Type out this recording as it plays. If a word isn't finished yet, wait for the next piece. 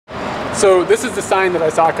So this is the sign that I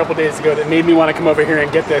saw a couple days ago that made me want to come over here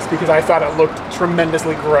and get this because I thought it looked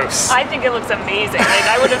tremendously gross. I think it looks amazing. Like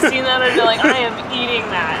I would have seen that and be like, I am eating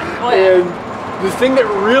that. What? And the thing that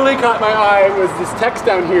really caught my eye was this text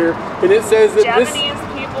down here, and it says that Japanese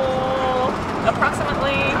people,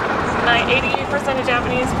 approximately 88% of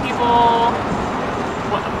Japanese people,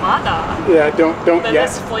 yeah, don't yet.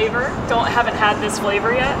 This flavor, haven't had this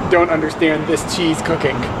flavor yet. Don't understand this cheese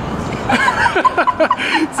cooking.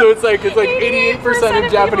 So it's like 88%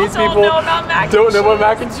 of Japanese people don't know what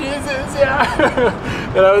mac and cheese is.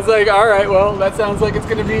 Yeah. And I was like, all right, well, that sounds like it's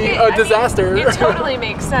going to be a disaster. It totally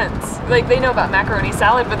makes sense. Like they know about macaroni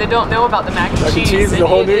salad, but they don't know about the mac and cheese. Mac and cheese is a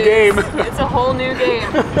whole new game. It's a whole new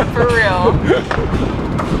game, for real.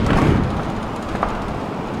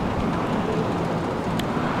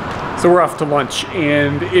 So we're off to lunch,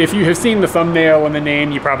 and if you have seen the thumbnail and the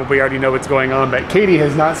name, you probably already know what's going on, but Katie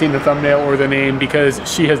has not seen the thumbnail or the name because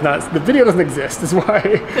she has not, the video doesn't exist, is why.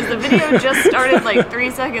 Because the video just started like 3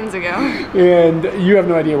 seconds ago. And you have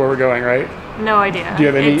no idea where we're going, right? No idea. Do you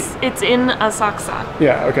have any? It's in Asakusa.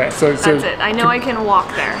 Yeah, okay. So that's it. I know I can walk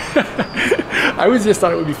there. I just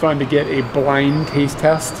thought it would be fun to get a blind taste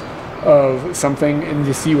test of something and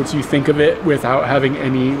to see what you think of it without having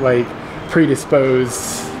any like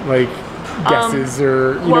predisposed like guesses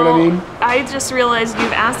or you know what I mean? I just realized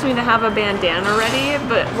you've asked me to have a bandana ready,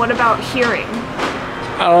 but what about hearing?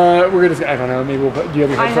 We're gonna. I don't know. Maybe we'll put. Do you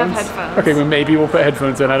have your headphones? I have headphones. Okay, well maybe we'll put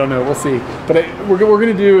headphones in. I don't know. We'll see. But what we're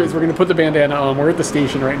gonna do is we're gonna put the bandana on. We're at the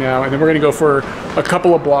station right now, and then we're gonna go for a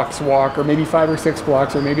couple of blocks walk, or maybe 5 or 6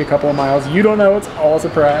 blocks, or maybe a couple of miles. You don't know. It's all a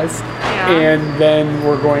surprise. Yeah. And then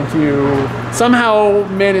we're going to somehow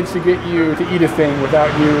manage to get you to eat a thing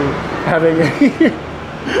without you having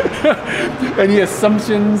any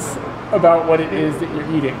assumptions about what it is that you're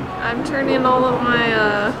eating. I'm turning all of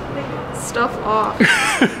my stuff off.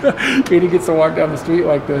 Katie gets to walk down the street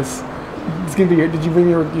like this. It's gonna be. Did you bring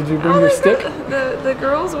your stick? The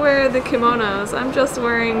girls wear the kimonos. I'm just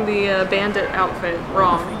wearing the bandit outfit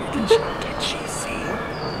wrong. Can she see?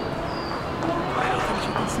 I don't think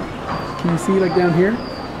she can see. Can you see like down here?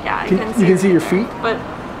 Yeah, I can see. You can see your feet? But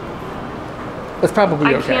that's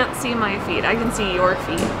probably okay. I can't see my feet. I can see your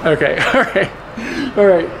feet. Okay. All right. All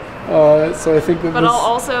right. So I think that. But I'll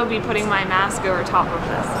also be putting my mask over top of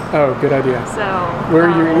this. Oh, good idea. So. Where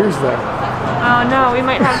are your ears though? Oh no, we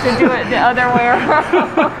might have to do it the other way around.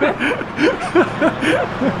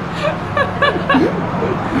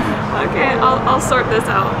 Okay, I'll sort this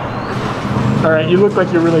out. All right, you look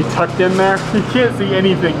like you're really tucked in there. You can't see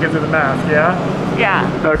anything because of the mask, yeah? Yeah.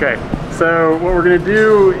 Okay, so what we're gonna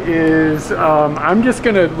do is, I'm just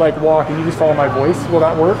gonna like walk and you just follow my voice. Will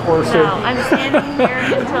that work? Or no, I'm standing here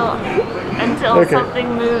until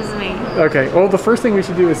something moves me. Okay, well the first thing we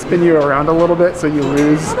should do is spin you around a little bit so you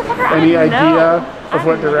lose any idea of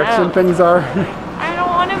what direction things are. I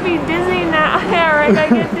don't want to be dizzy now. Eric, I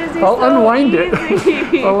get dizzy I'll unwind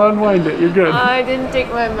easy. it. I'll unwind it. You're good. I didn't take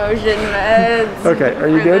my motion meds. Okay, are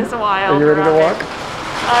you good? Are you ready to walk?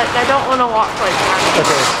 I don't want to walk like that.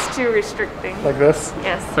 Okay. It's too restricting. Like this?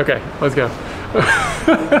 Yes. Okay, let's go.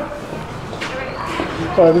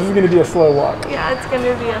 Oh, this is going to be a slow walk. Yeah, it's going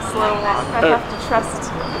to be a slow walk. I have to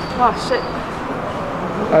trust. Oh shit.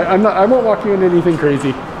 I won't walk you into anything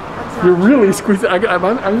crazy. You're really squeezing. I'm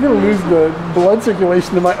going to lose the blood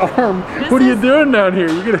circulation in my arm. What are you doing down here?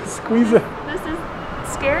 You're going to squeeze it. This is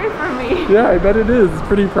scary for me. Yeah, I bet it is.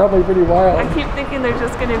 It's probably pretty wild. I keep thinking there's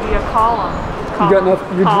just going to be a column. You got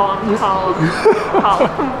nothing. Column.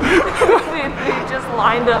 They just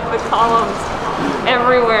lined up the columns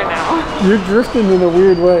everywhere now. You're drifting in a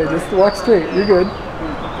weird way. Just walk straight. You're good.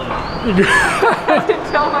 You're good. I have to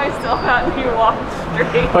tell myself how to walk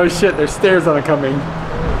straight. Oh shit, there's stairs on it coming.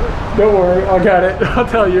 Don't worry, I got it. I'll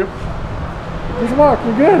tell you. Just walk,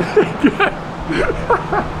 you're good.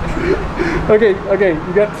 Okay,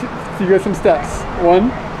 you got some steps.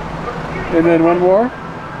 1, and then 1 more,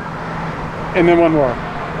 and then 1 more.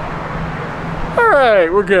 All right,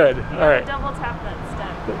 we're good. All right. Double tap that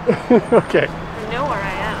step. Okay. I know where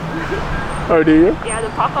I am. Oh, do you? Yeah, the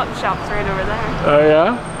pop-up shop's right over there. Oh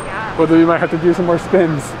yeah? Yeah. Well, then we might have to do some more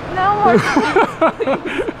spins. No more spins,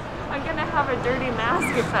 please. I'm gonna have a dirty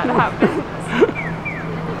mask if that happens.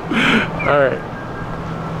 All right.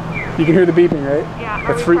 You can hear the beeping, right?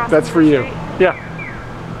 Yeah. That's for you. Yeah.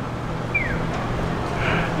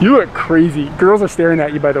 You look crazy. Girls are staring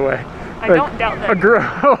at you, by the way. I don't doubt that.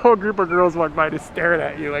 A whole group of girls walk by just staring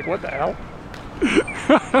at you like, what the hell?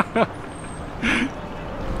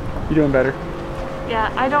 You doing better?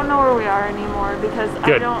 Yeah, I don't know where we are anymore because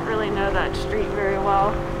I don't really know that street very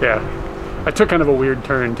well. Yeah. I took kind of a weird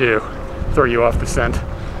turn too. Throw you off the scent.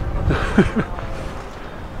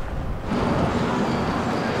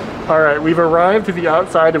 All right, we've arrived to the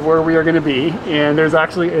outside of where we are going to be, and there's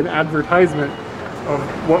actually an advertisement of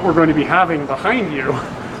what we're going to be having behind you.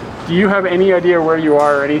 Do you have any idea where you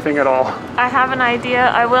are or anything at all? I have an idea.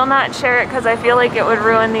 I will not share it because I feel like it would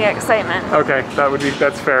ruin the excitement. Okay,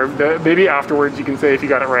 that's fair. Maybe afterwards you can say if you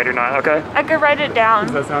got it right or not, okay? I could write it down.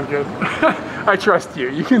 Does that sound good? I trust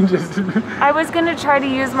you. You can just... I was going to try to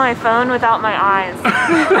use my phone without my eyes.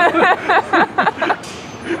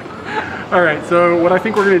 All right, so what I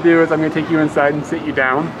think we're going to do is I'm going to take you inside and sit you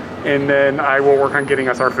down, and then I will work on getting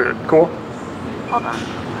us our food. Cool? Hold on.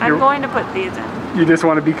 I'm going to put these in. You just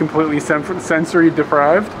want to be completely sensory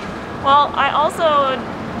deprived? Well, I also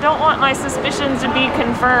don't want my suspicions to be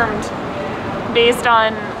confirmed based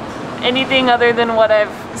on anything other than what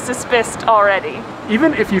I've suspiced already.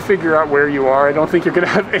 Even if you figure out where you are, I don't think you're going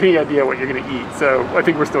to have any idea what you're going to eat, so I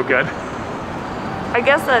think we're still good. I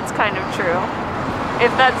guess that's kind of true.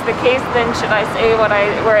 If that's the case, then should I say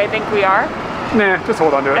where I think we are? Nah, just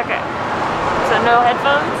hold on to it. Okay. So no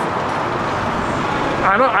headphones?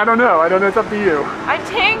 I don't know. It's up to you. I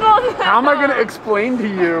tangled them. How am I going to explain to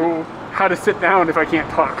you how to sit down if I can't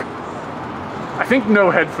talk? I think no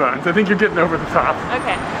headphones. I think you're getting over the top.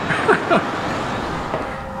 Okay.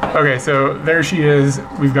 Okay, so there she is.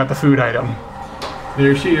 We've got the food item.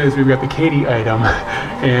 There she is. We've got the Kyde item.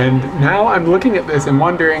 And now I'm looking at this and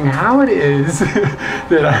wondering how it is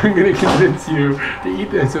that I'm going to convince you to eat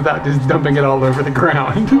this without just dumping it all over the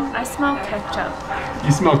ground. I smell ketchup.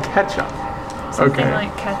 You smell ketchup. Something Okay.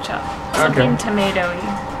 like ketchup. Something tomatoey.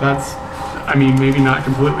 That's, I mean, maybe not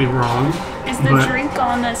completely wrong. Is the drink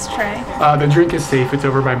on this tray? The drink is safe. It's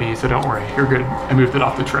over by me, so don't worry. You're good. I moved it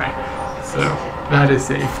off the tray. So that is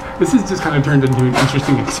safe. This has just kind of turned into an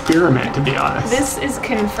interesting experiment, to be honest. This is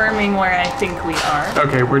confirming where I think we are.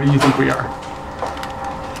 Okay, where do you think we are?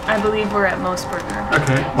 I believe we're at Mosburger.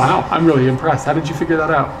 Okay, wow. I'm really impressed. How did you figure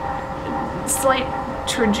that out? Slight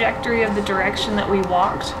trajectory of the direction that we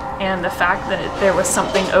walked and the fact that there was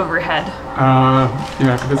something overhead.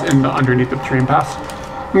 Yeah, because it's underneath the train pass.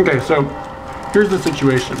 Okay, so here's the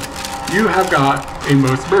situation. You have got a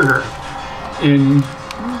Mosburger in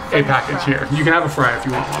a package here. You can have a fry if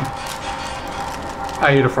you want one.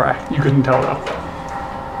 I ate a fry. You couldn't tell though.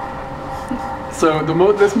 So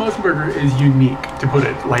this Mosburger is unique, to put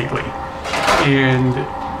it lightly. And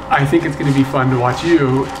I think it's going to be fun to watch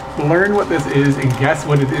you learn what this is and guess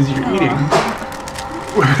what it is you're eating.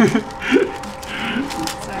 So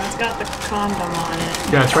it's got the condom on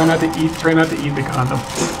it. Yeah, try not to eat the condom.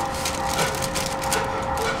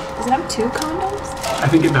 Does it have 2 condoms? I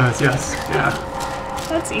think it does, yes. Yeah.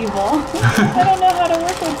 That's evil. I don't know how to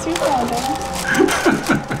work with 2 condoms.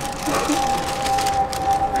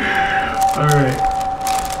 Alright.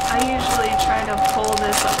 I usually try to pull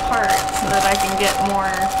this apart so that I can get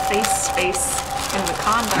more face space in the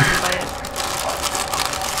condom, but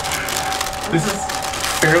this is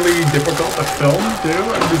fairly difficult to film too.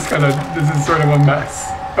 This is sort of a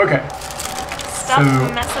mess. Okay. Stop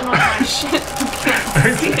messing with my shit. You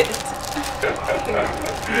can't see it. Here,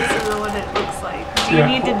 this is what it looks like. Do you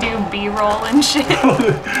need to do B-roll and shit?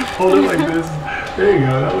 Hold it like this. There you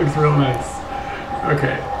go. That looks real nice.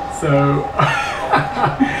 Okay, so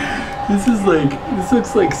this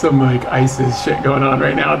looks like some like ISIS shit going on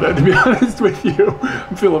right now. Though, to be honest with you,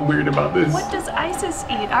 I'm feeling weird about this. What does ISIS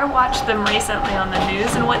eat? I watched them recently on the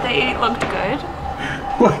news, and what they ate looked good.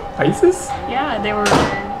 What, ISIS? Yeah, they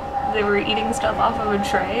were eating stuff off of a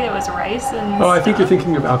tray. It was rice and I think you're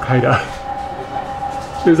thinking of Al-Qaeda.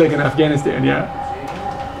 It was like in Afghanistan, yeah.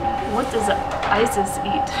 What does ISIS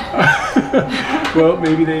eat? Well,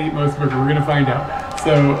 maybe they eat Mosburger. We're gonna find out.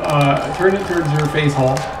 So turn it towards your face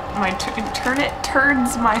hole. Turn it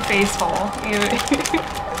towards my face hole.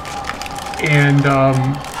 And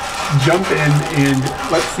jump in and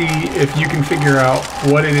let's see if you can figure out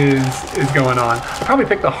what it is going on. I'll probably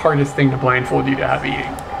pick the hardest thing to blindfold you to have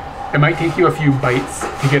eating. It might take you a few bites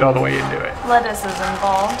to get all the way into it. Lettuce is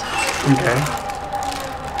involved. Okay.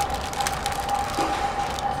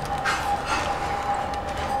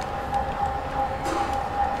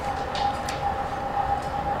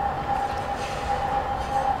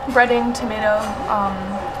 Breading, tomato,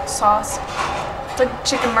 sauce. It's like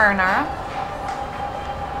chicken marinara.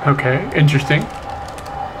 Okay, interesting.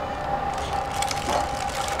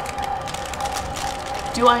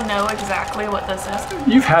 Do I know exactly what this is?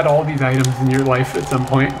 You've had all these items in your life at some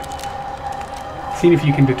point. See if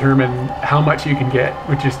you can determine how much you can get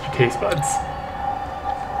with just your taste buds.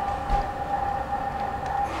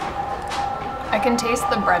 I can taste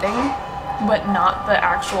the breading, but not the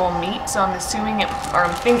actual meat, so I'm assuming or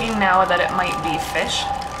I'm thinking now that it might be fish.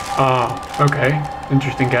 Okay.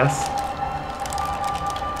 Interesting guess.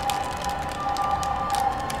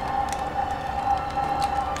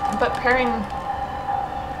 But pairing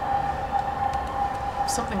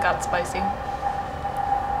something got spicy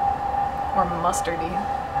or mustardy.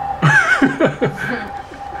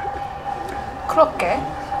 Croquette.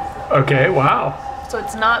 Okay, wow. So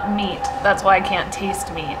it's not meat. That's why I can't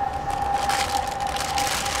taste meat.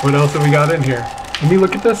 What else have we got in here? Let me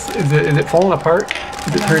look at this. Is it falling apart?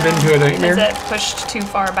 Is it turned into a nightmare? Is it pushed too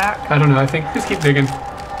far back? I don't know. I think just keep digging.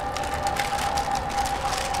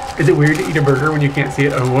 Is it weird to eat a burger when you can't see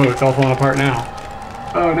it? Oh, whoa, it's all falling apart now.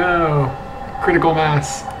 Oh no. Critical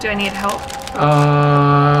mass. Do I need help?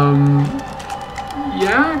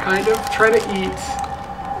 Yeah, kind of. Try to eat.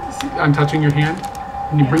 See, I'm touching your hand.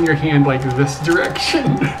 And you bring your hand like this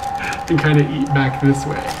direction and kind of eat back this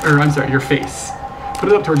way. Or I'm sorry, your face. Put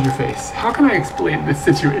it up towards your face. How can I explain this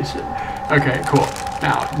situation? Okay, cool.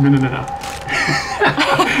 Now, no.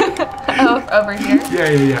 Oh, over here?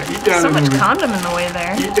 Yeah. Eat down. So much condom in the way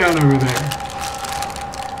there. Eat down over there.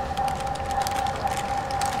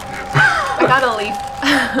 I got a leaf.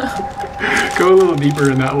 Go a little deeper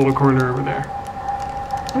in that little corner over there.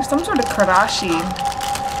 There's some sort of karashi.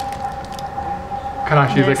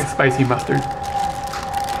 Karashi is like a spicy mustard.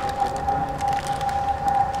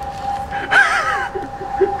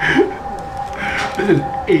 This is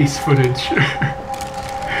ace footage.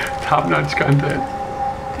 Top-notch content.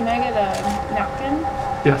 Can I get a napkin?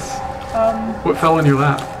 Yes. What fell in your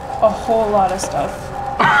lap? A whole lot of stuff.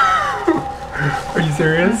 Are you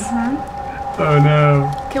serious? Mm-hmm. Oh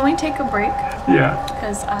no. Can we take a break? Yeah.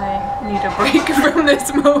 Because I need a break from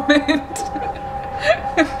this moment.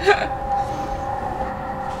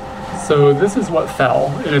 So this is what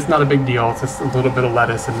fell, and it's not a big deal. It's just a little bit of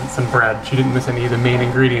lettuce and some bread. She didn't miss any of the main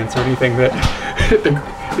ingredients or anything that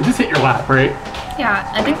it just hit your lap, right? Yeah,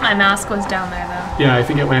 I think my mask was down there though. Yeah, I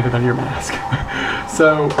think it landed on your mask.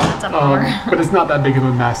 So, but it's not that big of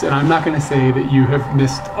a mess, and I'm not going to say that you have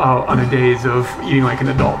missed on a days of eating like an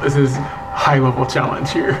adult. This is high-level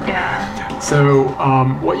challenge here. Yeah. So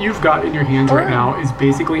what you've got in your hands right now is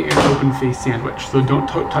basically an open-faced sandwich. So don't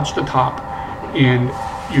touch the top, and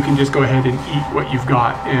you can just go ahead and eat what you've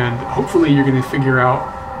got, and hopefully you're going to figure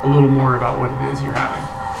out a little more about what it is you're having.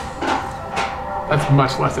 That's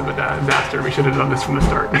much less of a disaster. We should have done this from the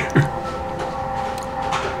start.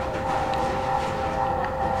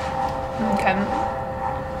 Okay.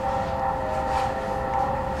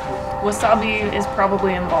 Wasabi is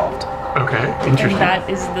probably involved. Okay, interesting. And that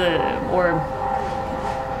is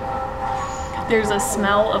there's a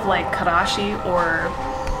smell of like karashi or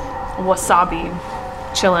wasabi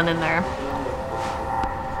chilling in there.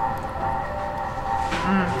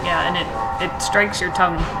 Yeah, and it strikes your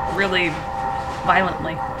tongue really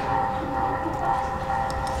violently.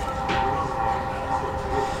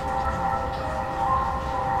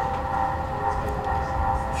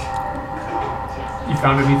 You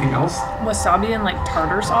found anything else? Wasabi and like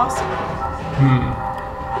tartar sauce.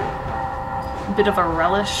 A bit of a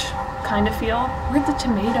relish kind of feel. Where'd the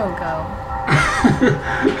tomato go?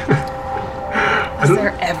 Was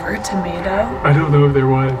there ever tomato? I don't know if there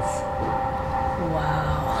was.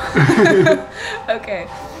 Wow. Okay.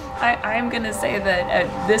 I'm gonna say that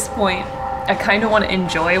at this point, I kind of want to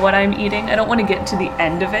enjoy what I'm eating. I don't want to get to the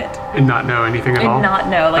end of it and not know anything at all. And not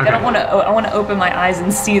know. Like, okay. I want to open my eyes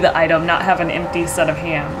and see the item, not have an empty set of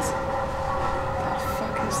hands. What the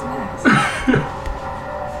fuck is this?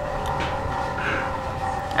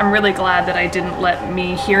 I'm really glad that I didn't let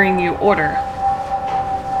me hearing you order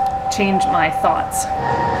change my thoughts.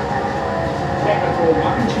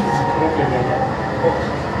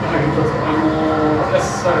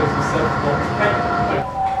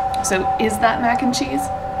 So is that mac and cheese?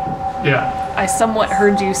 Yeah. I somewhat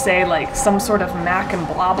heard you say like some sort of mac and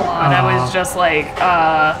blah blah, and I was just like,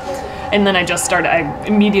 and then I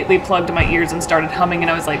immediately plugged my ears and started humming, and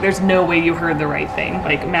I was like, there's no way you heard the right thing.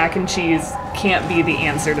 Like, mac and cheese can't be the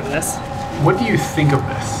answer to this. What do you think of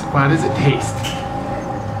this? How does it taste?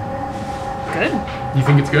 Good. You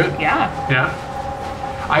think it's good? Yeah. Yeah?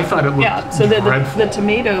 I thought it looked so dreadful. the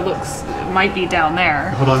tomato might be down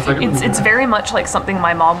there. Hold on a second. It's very much like something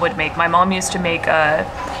my mom would make. My mom used to make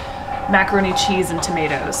macaroni, cheese, and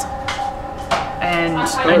tomatoes. And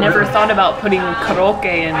I never thought about putting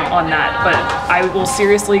Croquette on that, but I will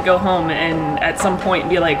seriously go home and at some point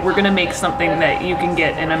be like, we're gonna make something that you can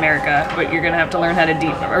get in America, but you're gonna have to learn how to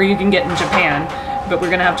or you can get in Japan, but we're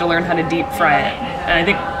gonna have to learn how to deep fry it. And I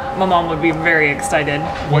think my mom would be very excited.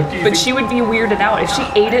 What do you But she would be weirded out. If she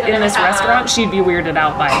ate it in this restaurant, she'd be weirded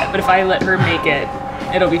out by it. But if I let her make it,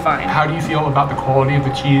 it'll be fine. How do you feel about the quality of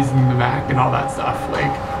the cheese and the mac and all that stuff?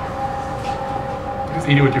 Like, Just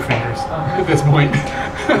eat it with your fingers at this point.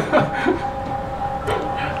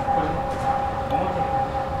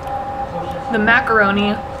 The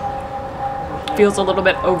macaroni feels a little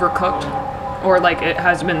bit overcooked, or like it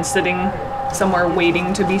has been sitting somewhere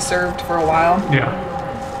waiting to be served for a while. Yeah.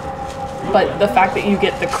 But the fact that you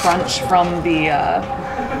get the crunch from the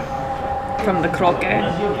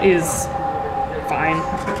croquette is fine.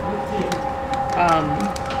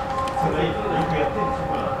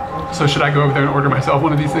 So should I go over there and order myself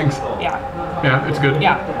one of these things? Yeah. Yeah, it's good?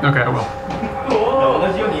 Yeah. Okay, I will.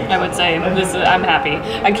 I would say I'm happy.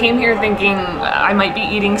 I came here thinking I might be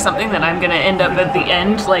eating something that I'm gonna end up at the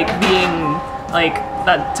end like being like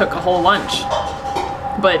that took a whole lunch.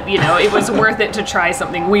 But you know, it was worth it to try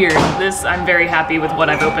something weird. This, I'm very happy with what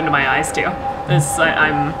I've opened my eyes to. This,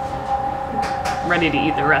 I'm ready to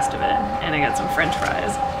eat the rest of it. And I got some French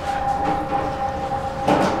fries.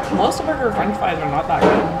 Mosburger French fries are not that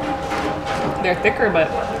good. They're thicker, but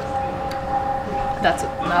that's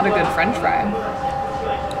not a good French fry.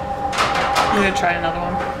 I'm gonna try another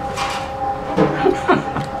one.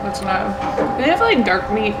 That's not. They have like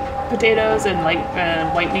dark meat potatoes and like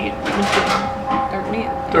white meat.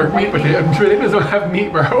 Dark meat potatoes don't have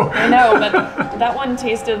meat, bro. I know, but that one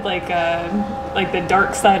tasted like the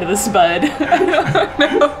dark side of the spud. I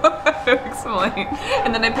don't know how to explain.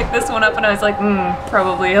 And then I picked this one up and I was like,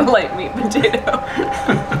 probably a light meat potato.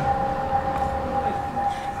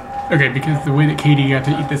 Okay, because the way that Kyde got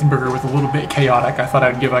to eat this burger was a little bit chaotic, I thought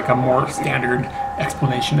I'd give like a more standard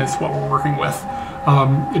explanation as to what we're working with.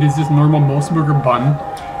 It is this normal mosburger bun,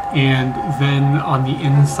 and then on the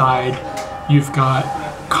inside you've got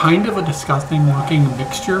kind of a disgusting looking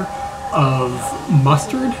mixture of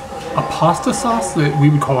mustard, a pasta sauce that we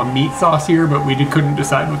would call a meat sauce here, but we couldn't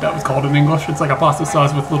decide what that was called in English. It's like a pasta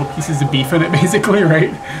sauce with little pieces of beef in it, basically,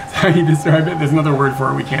 right? That's how you describe it. There's another word for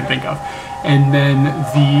it we can't think of. And then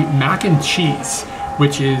the mac and cheese,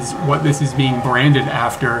 which is what this is being branded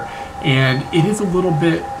after, and it is a little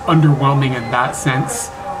bit underwhelming in that sense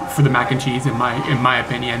for the mac and cheese, in my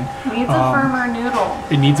opinion. Needs a firmer noodle.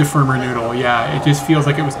 It needs a firmer noodle, yeah. It just feels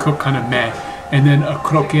like it was cooked kind of meh. And then a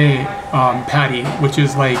croquette patty, which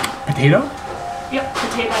is like potato? Yep,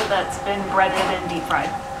 potato that's been breaded and deep fried.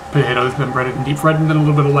 Potato that's been breaded and deep fried, and then a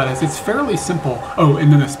little bit of lettuce. It's fairly simple. Oh,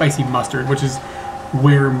 and then a spicy mustard, which is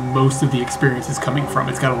where most of the experience is coming from.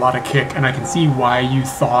 It's got a lot of kick, and I can see why you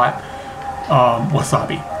thought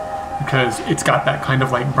wasabi, because it's got that kind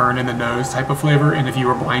of like burn in the nose type of flavor, and if you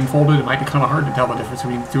were blindfolded, it might be kind of hard to tell the difference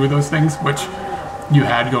between the two of those things, which you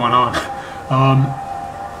had going on.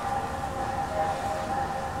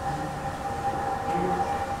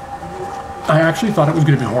 I actually thought it was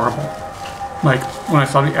going to be horrible. Like, when I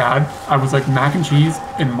saw the ad, I was like, mac and cheese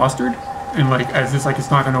and mustard? And like, as this, like,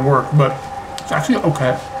 it's not going to work, but it's actually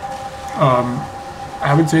okay.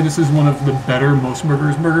 I would say this is one of the better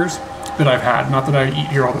mosburgers burgers that I've had. Not that I eat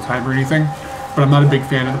here all the time or anything, but I'm not a big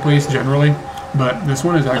fan of the place generally. But this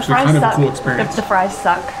one is actually kind of a cool experience. The fries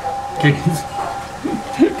suck. Katie's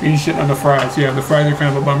shitting on the fries. Yeah, the fries are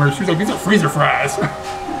kind of a bummer. She's like, these are freezer fries.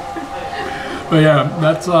 But yeah,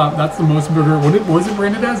 that's the mosburger. What was it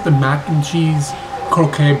branded as? The mac and cheese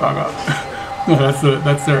croquette burger.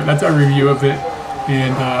 That's our review of it.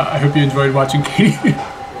 And I hope you enjoyed watching Katie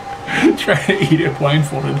try to eat it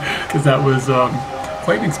blindfolded, because that was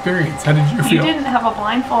quite an experience. How did you feel? You didn't have a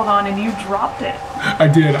blindfold on and you dropped it. I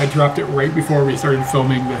did. I dropped it right before we started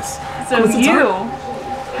filming this. So you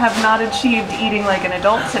have not achieved eating like an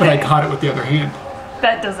adult today. But I caught it with the other hand.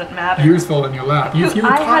 That doesn't matter. Yours fell in your lap.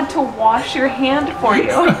 I had to wash your hand for you.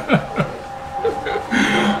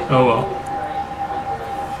 Oh well.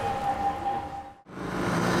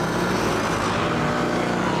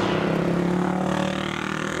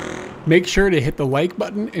 Make sure to hit the like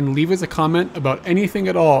button and leave us a comment about anything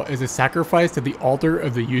at all as a sacrifice to the altar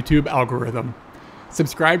of the YouTube algorithm.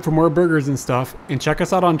 Subscribe for more burgers and stuff, and check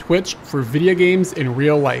us out on Twitch for video games in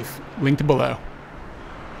real life. Linked below.